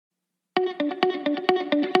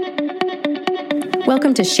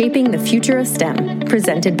Welcome to Shaping the Future of STEM,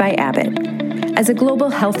 presented by Abbott. As a global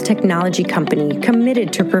health technology company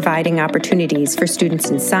committed to providing opportunities for students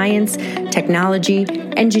in science, technology,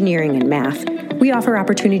 engineering, and math, we offer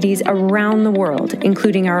opportunities around the world,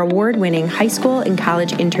 including our award-winning high school and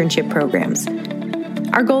college internship programs.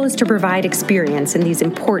 Our goal is to provide experience in these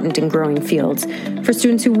important and growing fields for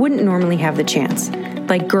students who wouldn't normally have the chance,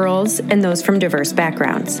 like girls and those from diverse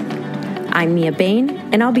backgrounds. I'm Mia Bain,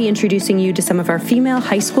 and I'll be introducing you to some of our female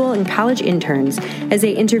high school and college interns as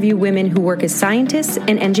they interview women who work as scientists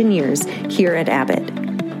and engineers here at Abbott.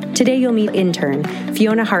 Today you'll meet intern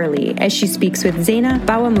Fiona Harley as she speaks with Zaina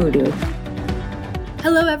Bawamudu.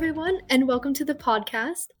 Hello everyone, and welcome to the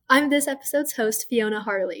podcast. I'm this episode's host, Fiona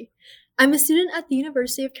Harley. I'm a student at the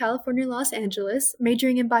University of California, Los Angeles,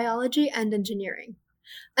 majoring in biology and engineering.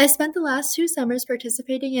 I spent the last 2 summers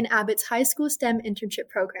participating in Abbott's high school STEM internship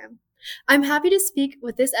program. I'm happy to speak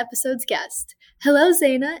with this episode's guest. Hello,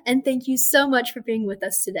 Zaina, and thank you so much for being with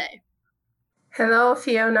us today. Hello,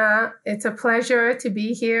 Fiona. It's a pleasure to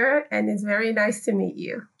be here, and it's very nice to meet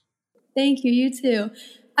you. Thank you. You too.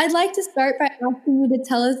 I'd like to start by asking you to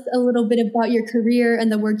tell us a little bit about your career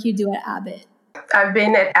and the work you do at Abbott. I've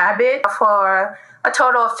been at Abbott for a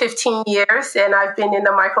total of 15 years, and I've been in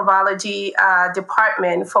the microbiology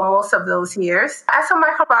department for most of those years. As a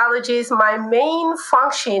microbiologist, my main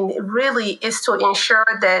function really is to ensure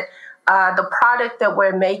that the product that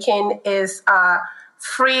we're making is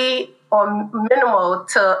free or minimal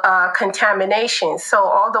to contamination. So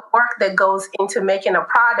all the work that goes into making a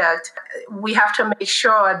product, we have to make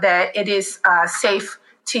sure that it is safe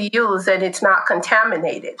to use and it's not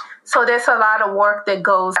contaminated. So there's a lot of work that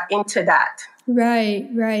goes into that. Right.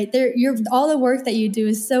 All the work that you do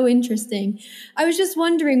is so interesting. I was just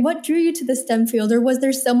wondering, what drew you to the STEM field, or was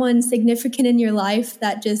there someone significant in your life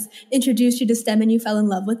that just introduced you to STEM and you fell in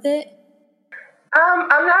love with it? I'm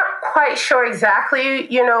not quite sure exactly,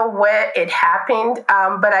 where it happened,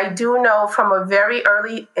 but I do know from a very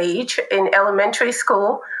early age in elementary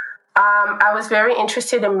school, I was very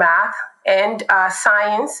interested in math and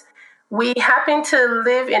science. We happened to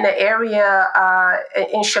live in an area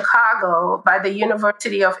in Chicago by the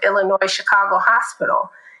University of Illinois Chicago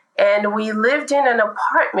Hospital. And we lived in an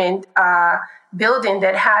apartment building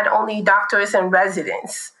that had only doctors and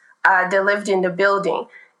residents that lived in the building.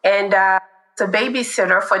 And a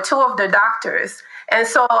babysitter for 2 of the doctors. And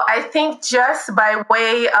so I think just by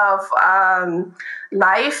way of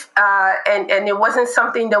life, and it wasn't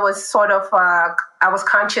something that was sort of, I was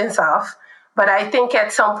conscious of, but I think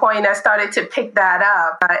at some point I started to pick that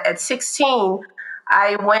up. At 16,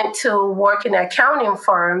 I went to work in an accounting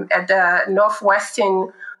firm at the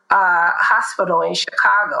Northwestern Hospital in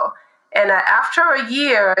Chicago. And after a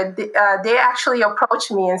year, they actually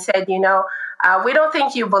approached me and said, we don't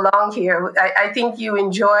think you belong here. I think you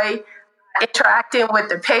enjoy interacting with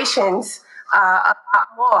the patients a lot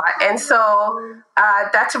more. And so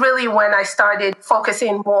that's really when I started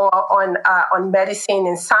focusing more on medicine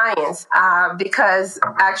and science, because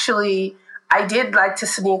actually I did like to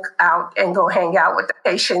sneak out and go hang out with the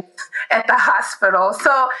patients at the hospital.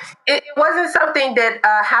 So it wasn't something that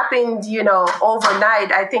happened,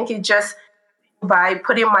 overnight. I think it just by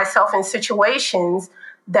putting myself in situations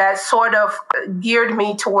that sort of geared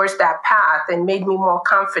me towards that path and made me more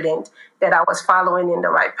confident that I was following in the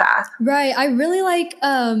right path. Right. I really like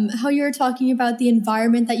how you were talking about the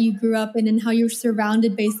environment that you grew up in and how you're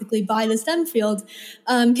surrounded basically by the STEM field.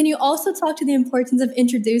 Can you also talk to the importance of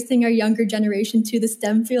introducing our younger generation to the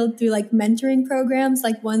STEM field through like mentoring programs,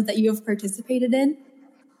 like ones that you have participated in?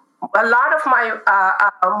 A lot of my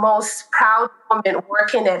most proud moment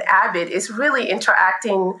working at Abbott is really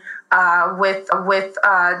interacting with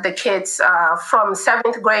the kids from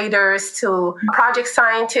 7th graders to project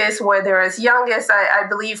scientists, where they're as young as I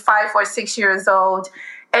believe 5 or 6 years old,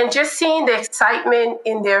 and just seeing the excitement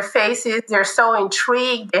in their faces. They're so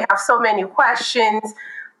intrigued. They have so many questions.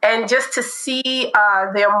 And just to see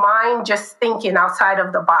their mind just thinking outside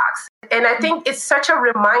of the box. And I think it's such a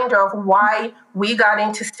reminder of why we got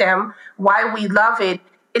into STEM, why we love it.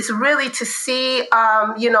 It's really to see,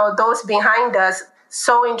 those behind us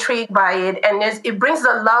so intrigued by it. And it brings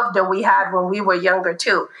the love that we had when we were younger,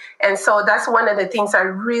 too. And so that's one of the things I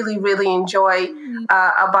really, really enjoy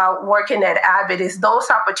about working at Abbott is those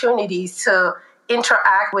opportunities to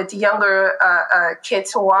interact with younger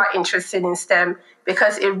kids who are interested in STEM,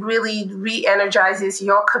 because it really re-energizes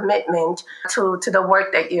your commitment to the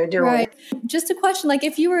work that you're doing. Right. Just a question, like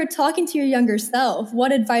if you were talking to your younger self,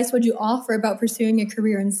 what advice would you offer about pursuing a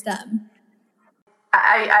career in STEM?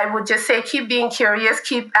 I would just say keep being curious,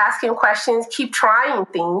 keep asking questions, keep trying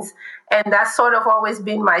things. And that's sort of always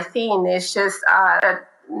been my theme. It's just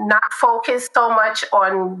not focus so much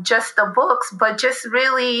on just the books, but just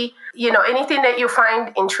really, anything that you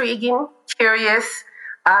find intriguing, curious,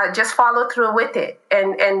 just follow through with it.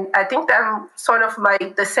 And I think that I'm sort of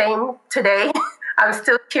like the same today. I'm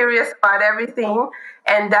still curious about everything.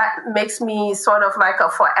 And that makes me sort of like a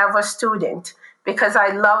forever student because I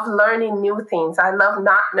love learning new things. I love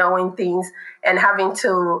not knowing things and having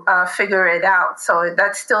to figure it out. So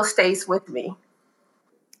that still stays with me.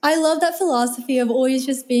 I love that philosophy of always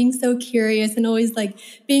just being so curious and always like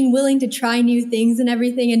being willing to try new things and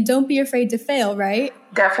everything, and don't be afraid to fail, right?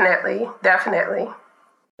 Definitely.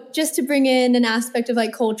 Just to bring in an aspect of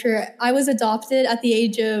like culture, I was adopted at the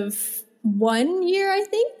age of 1 year, I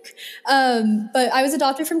think. But I was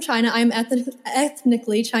adopted from China. I'm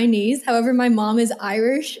ethnically Chinese. However, my mom is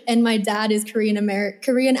Irish and my dad is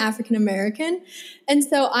Korean African American. And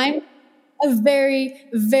so I'm a very,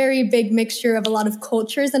 very big mixture of a lot of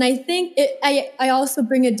cultures. And I think I also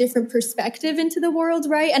bring a different perspective into the world,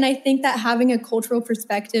 right? And I think that having a cultural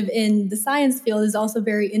perspective in the science field is also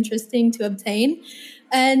very interesting to obtain.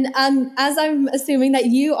 And as I'm assuming that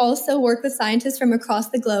you also work with scientists from across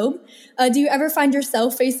the globe, do you ever find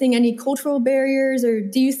yourself facing any cultural barriers, or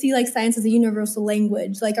do you see like science as a universal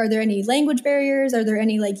language? Like, are there any language barriers? Are there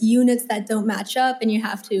any like units that don't match up and you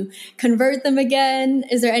have to convert them again?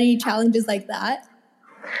 Is there any challenges like that?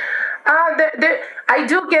 I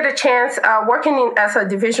do get a chance working as a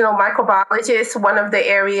divisional microbiologist. One of the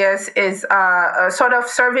areas is sort of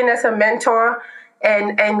serving as a mentor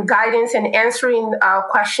and guidance and answering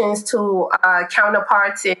questions to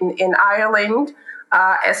counterparts in Ireland,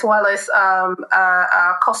 as well as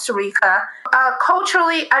Costa Rica.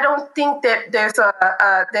 Culturally, I don't think that there's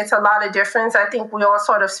a lot of difference. I think we all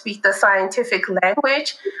sort of speak the scientific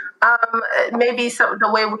language. Maybe the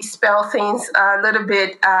way we spell things a little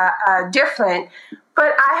bit different.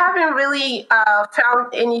 But I haven't really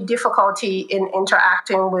found any difficulty in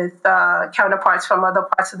interacting with counterparts from other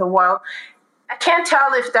parts of the world. I can't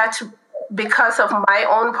tell if that's because of my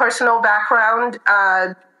own personal background,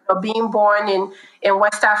 being born in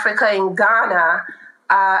West Africa, in Ghana.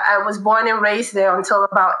 I was born and raised there until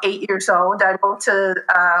about 8 years old. I moved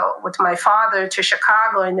with my father to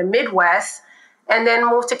Chicago in the Midwest, and then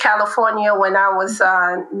moved to California when I was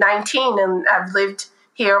 19, and I've lived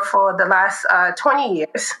here for the last 20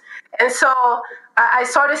 years. And so I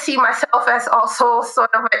sort of see myself as also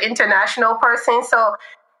sort of an international person. So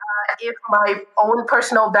if my own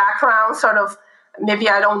personal background sort of, maybe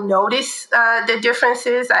I don't notice the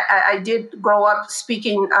differences. I did grow up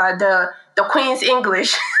speaking the Queen's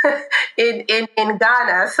English in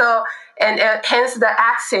Ghana. So, and hence the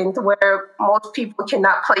accent, where most people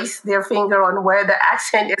cannot place their finger on where the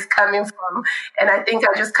accent is coming from. And I think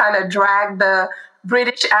I just kind of dragged the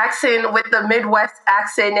British accent with the Midwest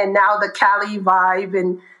accent and now the Cali vibe,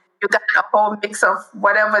 and you got a whole mix of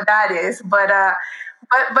whatever that is. But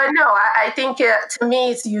no, I think to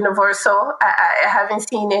me it's universal. I haven't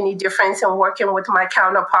seen any difference in working with my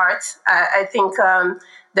counterparts. I think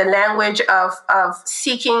the language of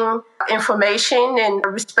seeking information and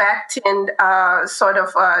respect and sort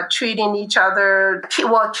of treating each other,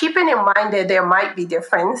 keeping in mind that there might be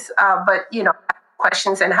difference, but,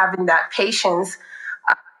 questions and having that patience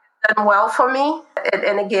done well for me.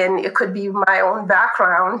 And again, it could be my own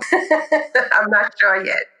background. I'm not sure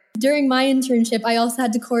yet. During my internship, I also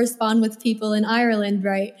had to correspond with people in Ireland,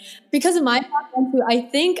 right? Because of my background too, I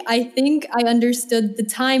think I understood the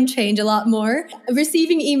time change a lot more.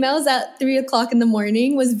 Receiving emails at 3:00 in the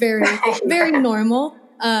morning was very, very normal.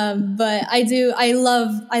 But I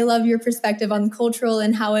love your perspective on cultural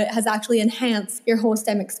and how it has actually enhanced your whole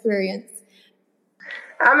STEM experience.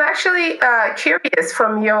 I'm actually curious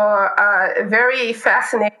from your very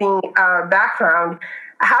fascinating background.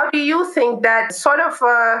 How do you think that sort of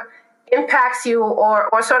impacts you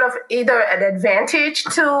or sort of either an advantage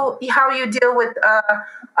to how you deal with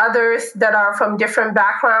others that are from different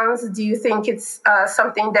backgrounds? Do you think it's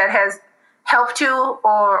something that has helped you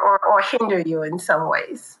or hinder you in some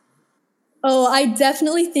ways? Oh, I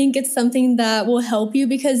definitely think it's something that will help you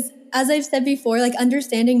because, as I've said before, like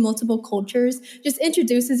understanding multiple cultures just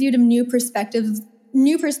introduces you to new perspectives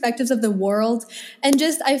of the world. And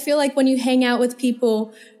just, I feel like when you hang out with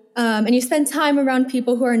people and you spend time around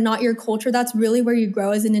people who are not your culture, that's really where you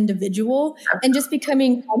grow as an individual. And just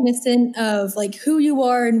becoming cognizant of like who you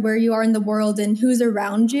are and where you are in the world and who's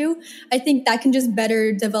around you, I think that can just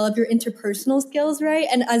better develop your interpersonal skills, right?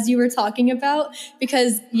 And as you were talking about,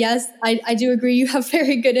 because yes, I do agree, you have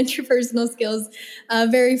very good interpersonal skills,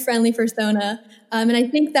 very friendly persona. And I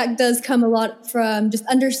think that does come a lot from just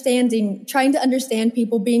trying to understand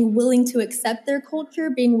people, being willing to accept their culture,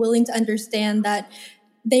 being willing to understand that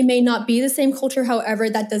they may not be the same culture. However,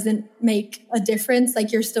 that doesn't make a difference.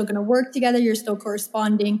 Like, you're still going to work together. You're still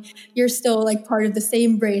corresponding. You're still like part of the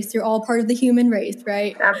same race. You're all part of the human race,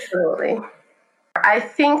 right? Absolutely. I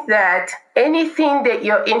think that anything that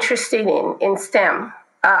you're interested in STEM,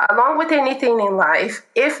 along with anything in life,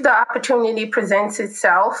 if the opportunity presents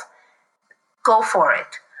itself, go for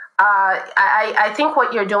it. I think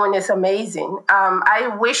what you're doing is amazing.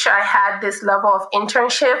 I wish I had this level of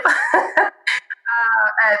internship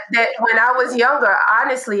that when I was younger,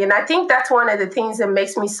 honestly. And I think that's one of the things that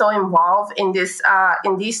makes me so involved in these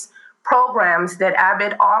programs that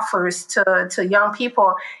Abbott offers to young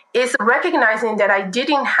people, is recognizing that I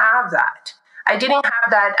didn't have that.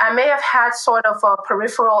 I may have had sort of a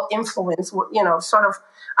peripheral influence, sort of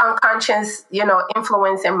unconscious,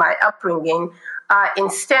 influence in my upbringing in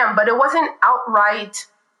STEM, but it wasn't outright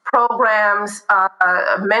programs,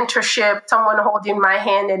 mentorship, someone holding my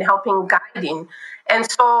hand and helping guiding. And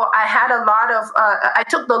so I had a lot of, I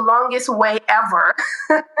took the longest way ever,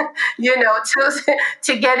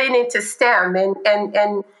 to getting into STEM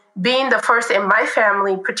and being the first in my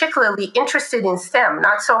family, particularly interested in STEM,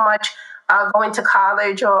 not so much going to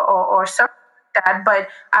college or something like that, but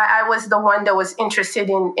I was the one that was interested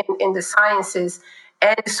in the sciences.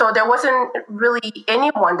 And so there wasn't really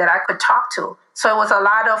anyone that I could talk to. So it was a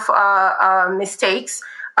lot of mistakes.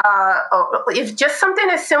 If just something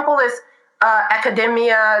as simple as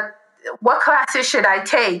academia, what classes should I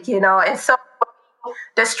take, And so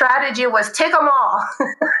the strategy was take them all,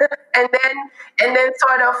 and then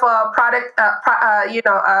sort of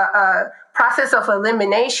process of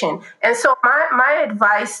elimination. And so my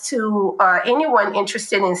advice to anyone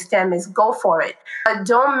interested in STEM is go for it.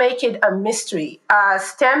 Don't make it a mystery.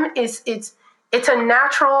 STEM it's a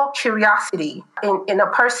natural curiosity in a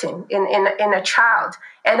person, in a child.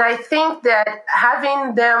 And I think that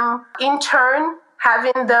having them intern,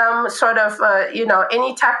 having them sort of,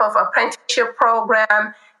 any type of apprenticeship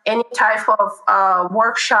program, any type of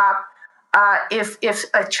workshop, if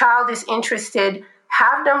a child is interested,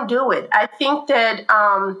 have them do it. I think that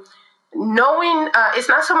knowing, it's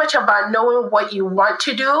not so much about knowing what you want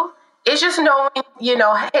to do. It's just knowing,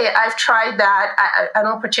 hey, I've tried that. I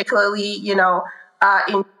don't particularly,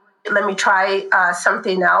 let me try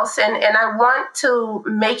something else. And I want to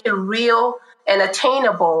make it real and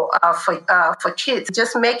attainable for kids.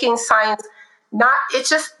 Just making science it's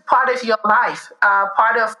just part of your life,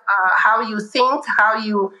 part of how you think, how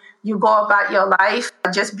you go about your life,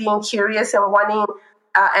 just being curious and wanting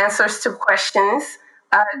answers to questions.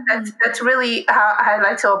 That's really how I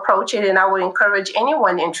like to approach it, and I would encourage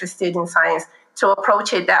anyone interested in science to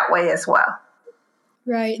approach it that way as well.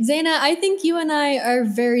 Right. Zaina, I think you and I are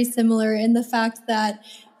very similar in the fact that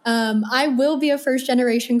I will be a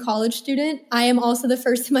first-generation college student. I am also the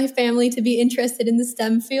first in my family to be interested in the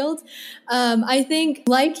STEM field. I think,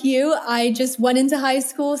 like you, I just went into high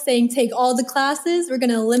school saying, take all the classes. We're going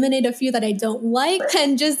to eliminate a few that I don't like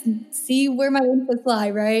and just see where my interests lie,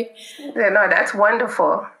 right? Yeah, no, that's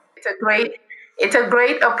wonderful. It's a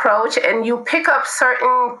great approach, and you pick up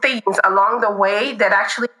certain things along the way that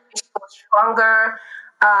actually makes you a stronger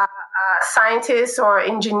scientist or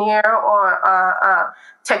engineer or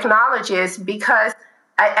technologist, because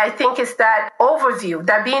I think it's that overview,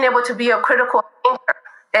 that being able to be a critical thinker.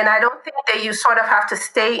 And I don't think that you sort of have to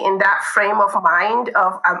stay in that frame of mind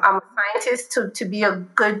of I'm a scientist to be a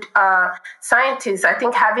good scientist. I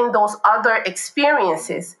think having those other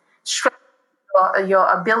experiences strengthens your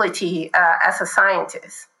ability as a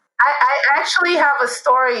scientist. I actually have a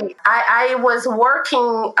story. I was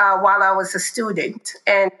working while I was a student,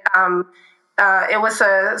 and it was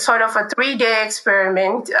a sort of a 3-day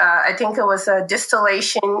experiment. I think it was a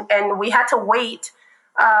distillation, and we had to wait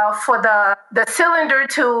for the cylinder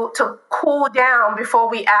to cool down before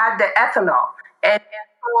we add the ethanol. And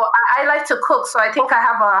so I like to cook, so I think I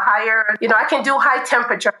have a higher, I can do high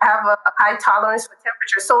temperature. I have a high tolerance for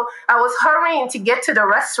temperature. So I was hurrying to get to the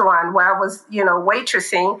restaurant where I was,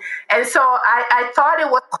 waitressing. And so I thought it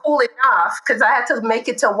was cool enough because I had to make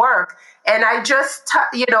it to work. And I just,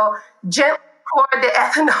 gently poured the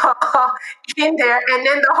ethanol in there, and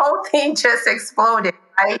then the whole thing just exploded,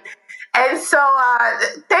 right? And so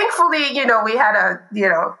thankfully, we had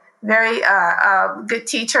very good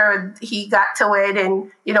teacher. He got to it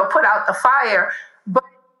and, put out the fire. But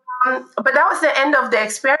that was the end of the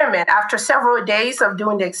experiment after several days of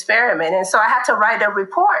doing the experiment. And so I had to write a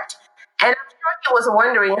report. And I'm sure he was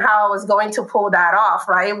wondering how I was going to pull that off,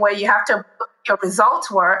 right? Where you have to put what your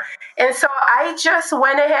results were. And so I just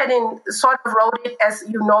went ahead and sort of wrote it as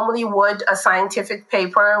you normally would a scientific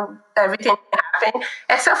paper. Everything happened,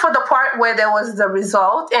 except for the part where there was the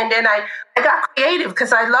result. And then I got creative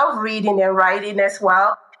because I love reading and writing as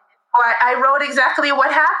well. I wrote exactly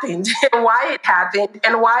what happened and why it happened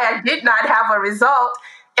and why I did not have a result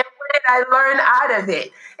and what did I learn out of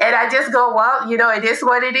it. And I just go, well, it is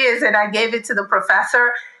what it is. And I gave it to the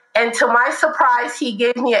professor. And to my surprise, he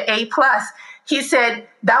gave me an A+. He said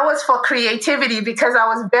that was for creativity because I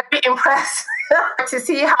was very impressed to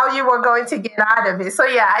see how you were going to get out of it. So,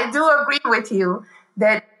 yeah, I do agree with you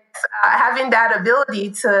that having that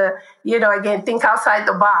ability to, again, think outside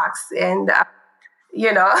the box and so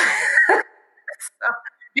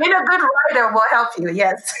being a good writer will help you,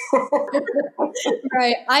 yes.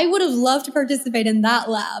 Right. I would have loved to participate in that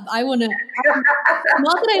lab. Not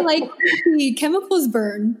that I like the chemicals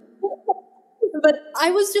burn, but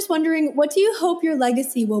I was just wondering, what do you hope your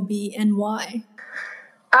legacy will be and why?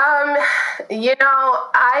 I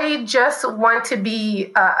just want to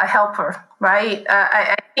be a helper, right?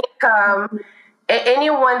 I think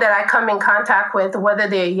anyone that I come in contact with, whether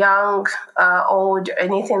they're young, old, or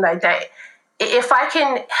anything like that, if I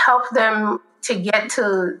can help them to get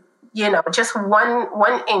to, just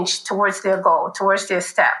one inch towards their goal, towards their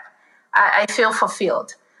step, I feel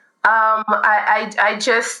fulfilled. I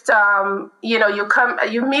just, you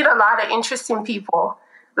meet a lot of interesting people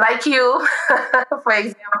like you, for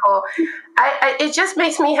example. It just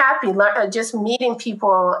makes me happy, just meeting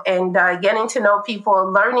people and getting to know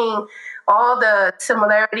people, learning all the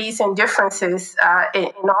similarities and differences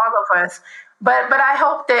in all of us. But I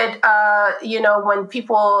hope that, when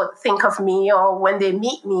people think of me or when they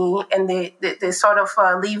meet me and they sort of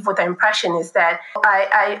leave with the impression is that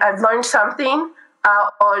I've learned something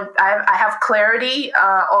or I have clarity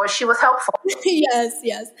or she was helpful. Yes.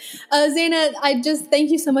 Zeina, I just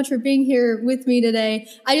thank you so much for being here with me today.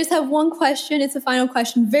 I just have one question. It's a final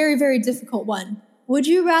question. Very, very difficult one. Would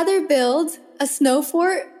you rather build a snow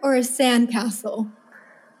fort or a sandcastle?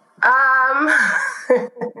 A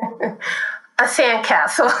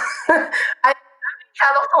sandcastle. I'm in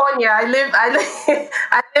California. I live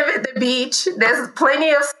at the beach. There's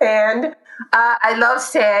plenty of sand. I love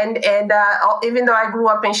sand, and even though I grew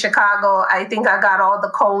up in Chicago, I think I got all the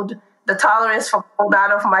tolerance for cold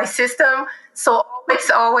out of my system. So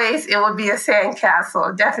always, it would be a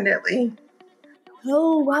sandcastle, definitely.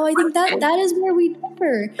 Oh, wow. I think that is where we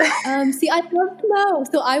differ. See, I love snow,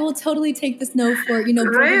 so I will totally take the snow fort.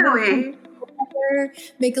 Really?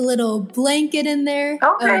 Make a little blanket in there.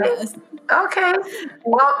 Okay. Okay.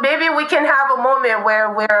 Well, maybe we can have a moment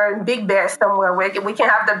where we're in Big Bear somewhere where we can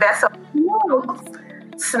have the best of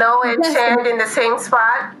snow and sand in the same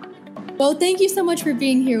spot. Well, thank you so much for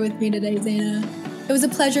being here with me today, Zeina. It was a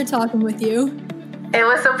pleasure talking with you. It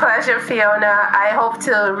was a pleasure, Fiona.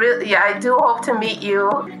 I do hope to meet you,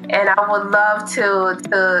 and I would love to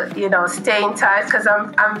stay in touch because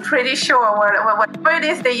I'm pretty sure whatever it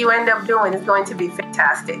is that you end up doing is going to be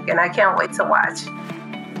fantastic, and I can't wait to watch.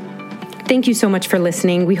 Thank you so much for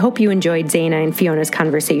listening. We hope you enjoyed Zeina and Fiona's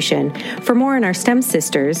conversation. For more on our STEM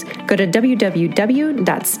sisters, go to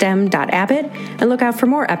www.stem.abbott and look out for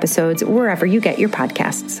more episodes wherever you get your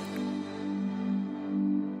podcasts.